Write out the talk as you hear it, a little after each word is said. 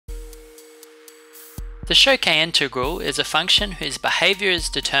The Choquet integral is a function whose behavior is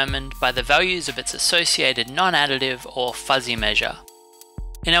determined by the values of its associated non-additive or fuzzy measure.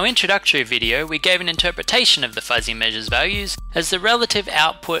 In our introductory video, we gave an interpretation of the fuzzy measure's values as the relative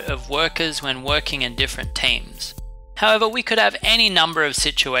output of workers when working in different teams. However, we could have any number of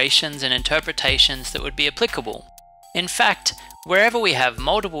situations and interpretations that would be applicable. In fact, wherever we have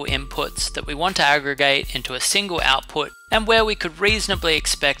multiple inputs that we want to aggregate into a single output, and where we could reasonably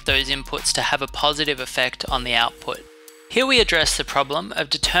expect those inputs to have a positive effect on the output. Here we address the problem of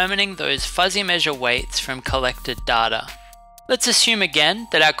determining those fuzzy measure weights from collected data. Let's assume again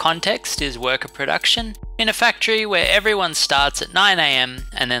that our context is worker production in a factory where everyone starts at 9 AM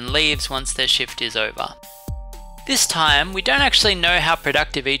and then leaves once their shift is over. This time, we don't actually know how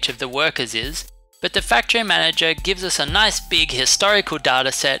productive each of the workers is, but the factory manager gives us a nice big historical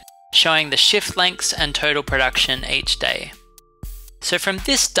data set showing the shift lengths and total production each day. So from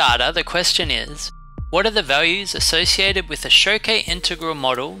this data, the question is, what are the values associated with a Choquet integral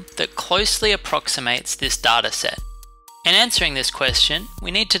model that closely approximates this data set? In answering this question,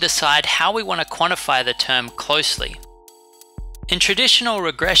 we need to decide how we want to quantify the term closely. In traditional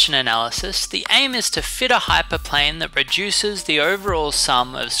regression analysis, the aim is to fit a hyperplane that reduces the overall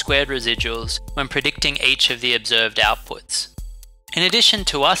sum of squared residuals when predicting each of the observed outputs. In addition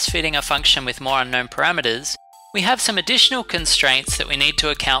to us fitting a function with more unknown parameters, we have some additional constraints that we need to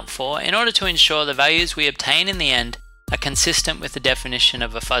account for in order to ensure the values we obtain in the end are consistent with the definition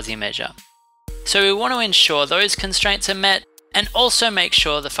of a fuzzy measure. So we want to ensure those constraints are met and also make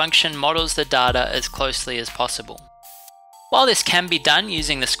sure the function models the data as closely as possible. While this can be done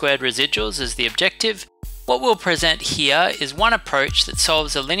using the squared residuals as the objective, what we'll present here is one approach that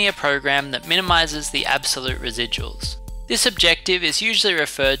solves a linear program that minimizes the absolute residuals. This objective is usually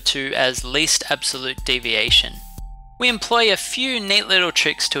referred to as least absolute deviation. We employ a few neat little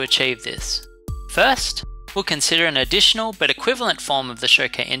tricks to achieve this. First, we'll consider an additional but equivalent form of the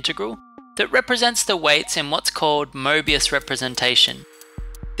Choquet integral that represents the weights in what's called Mobius representation.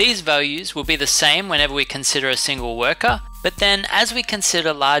 These values will be the same whenever we consider a single worker, but then as we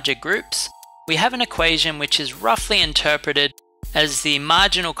consider larger groups, we have an equation which is roughly interpreted as the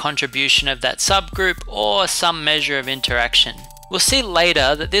marginal contribution of that subgroup or some measure of interaction. We'll see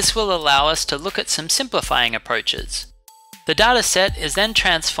later that this will allow us to look at some simplifying approaches. The data set is then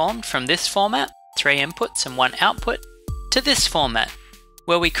transformed from this format, 3 inputs and 1 output, to this format,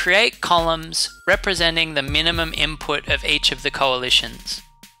 where we create columns representing the minimum input of each of the coalitions.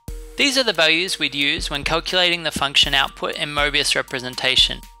 These are the values we'd use when calculating the function output in Mobius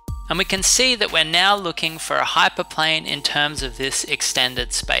representation, and we can see that we're now looking for a hyperplane in terms of this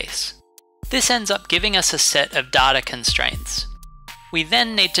extended space. This ends up giving us a set of data constraints. We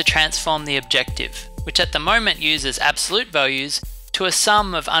then need to transform the objective, which at the moment uses absolute values, to a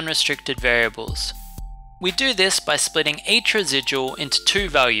sum of unrestricted variables. We do this by splitting each residual into 2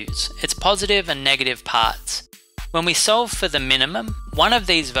 values, its positive and negative parts. When we solve for the minimum, one of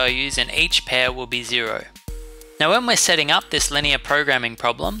these values in each pair will be 0. Now when we're setting up this linear programming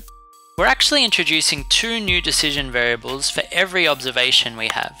problem, we're actually introducing 2 new decision variables for every observation we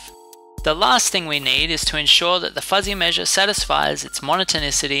have. The last thing we need is to ensure that the fuzzy measure satisfies its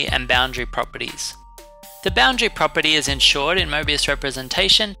monotonicity and boundary properties. The boundary property is ensured in Mobius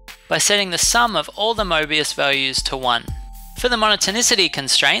representation by setting the sum of all the Mobius values to 1. For the monotonicity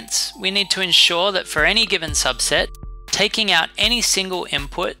constraints, we need to ensure that for any given subset, taking out any single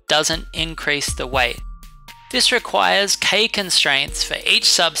input doesn't increase the weight. This requires k constraints for each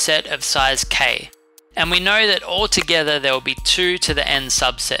subset of size k, and we know that altogether there will be 2 to the n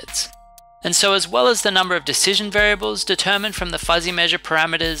subsets. And so as well as the number of decision variables determined from the fuzzy measure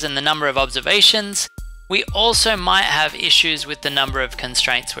parameters and the number of observations, we also might have issues with the number of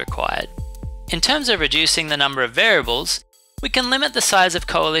constraints required. In terms of reducing the number of variables, we can limit the size of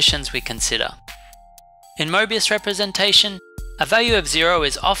coalitions we consider. In Mobius representation, a value of 0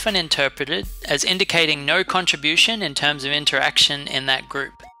 is often interpreted as indicating no contribution in terms of interaction in that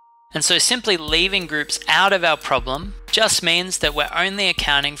group. And so simply leaving groups out of our problem just means that we're only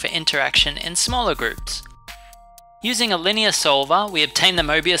accounting for interaction in smaller groups. Using a linear solver, we obtain the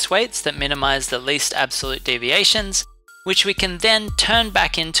Mobius weights that minimize the least absolute deviations, which we can then turn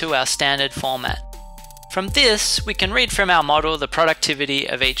back into our standard format. From this, we can read from our model the productivity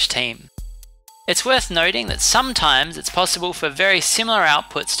of each team. It's worth noting that sometimes it's possible for very similar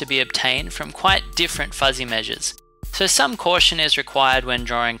outputs to be obtained from quite different fuzzy measures, so some caution is required when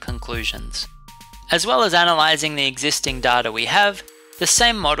drawing conclusions. As well as analysing the existing data we have, the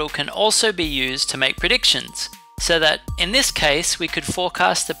same model can also be used to make predictions, so that in this case we could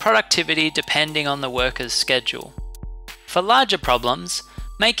forecast the productivity depending on the worker's schedule. For larger problems,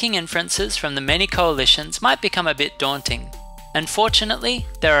 making inferences from the many coalitions might become a bit daunting. Unfortunately,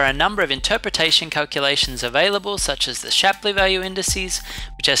 there are a number of interpretation calculations available, such as the Shapley value indices,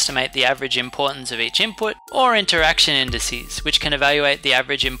 which estimate the average importance of each input, or interaction indices, which can evaluate the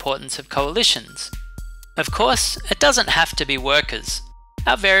average importance of coalitions. Of course, it doesn't have to be workers.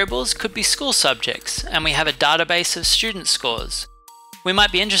 Our variables could be school subjects, and we have a database of student scores. We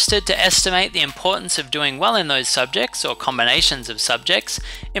might be interested to estimate the importance of doing well in those subjects, or combinations of subjects,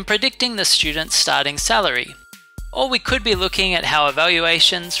 in predicting the student's starting salary. Or we could be looking at how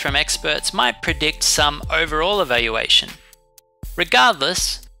evaluations from experts might predict some overall evaluation.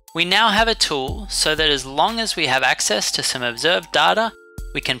 Regardless, we now have a tool so that as long as we have access to some observed data,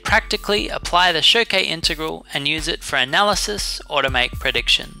 we can practically apply the Choquet integral and use it for analysis or to make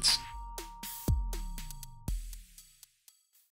predictions.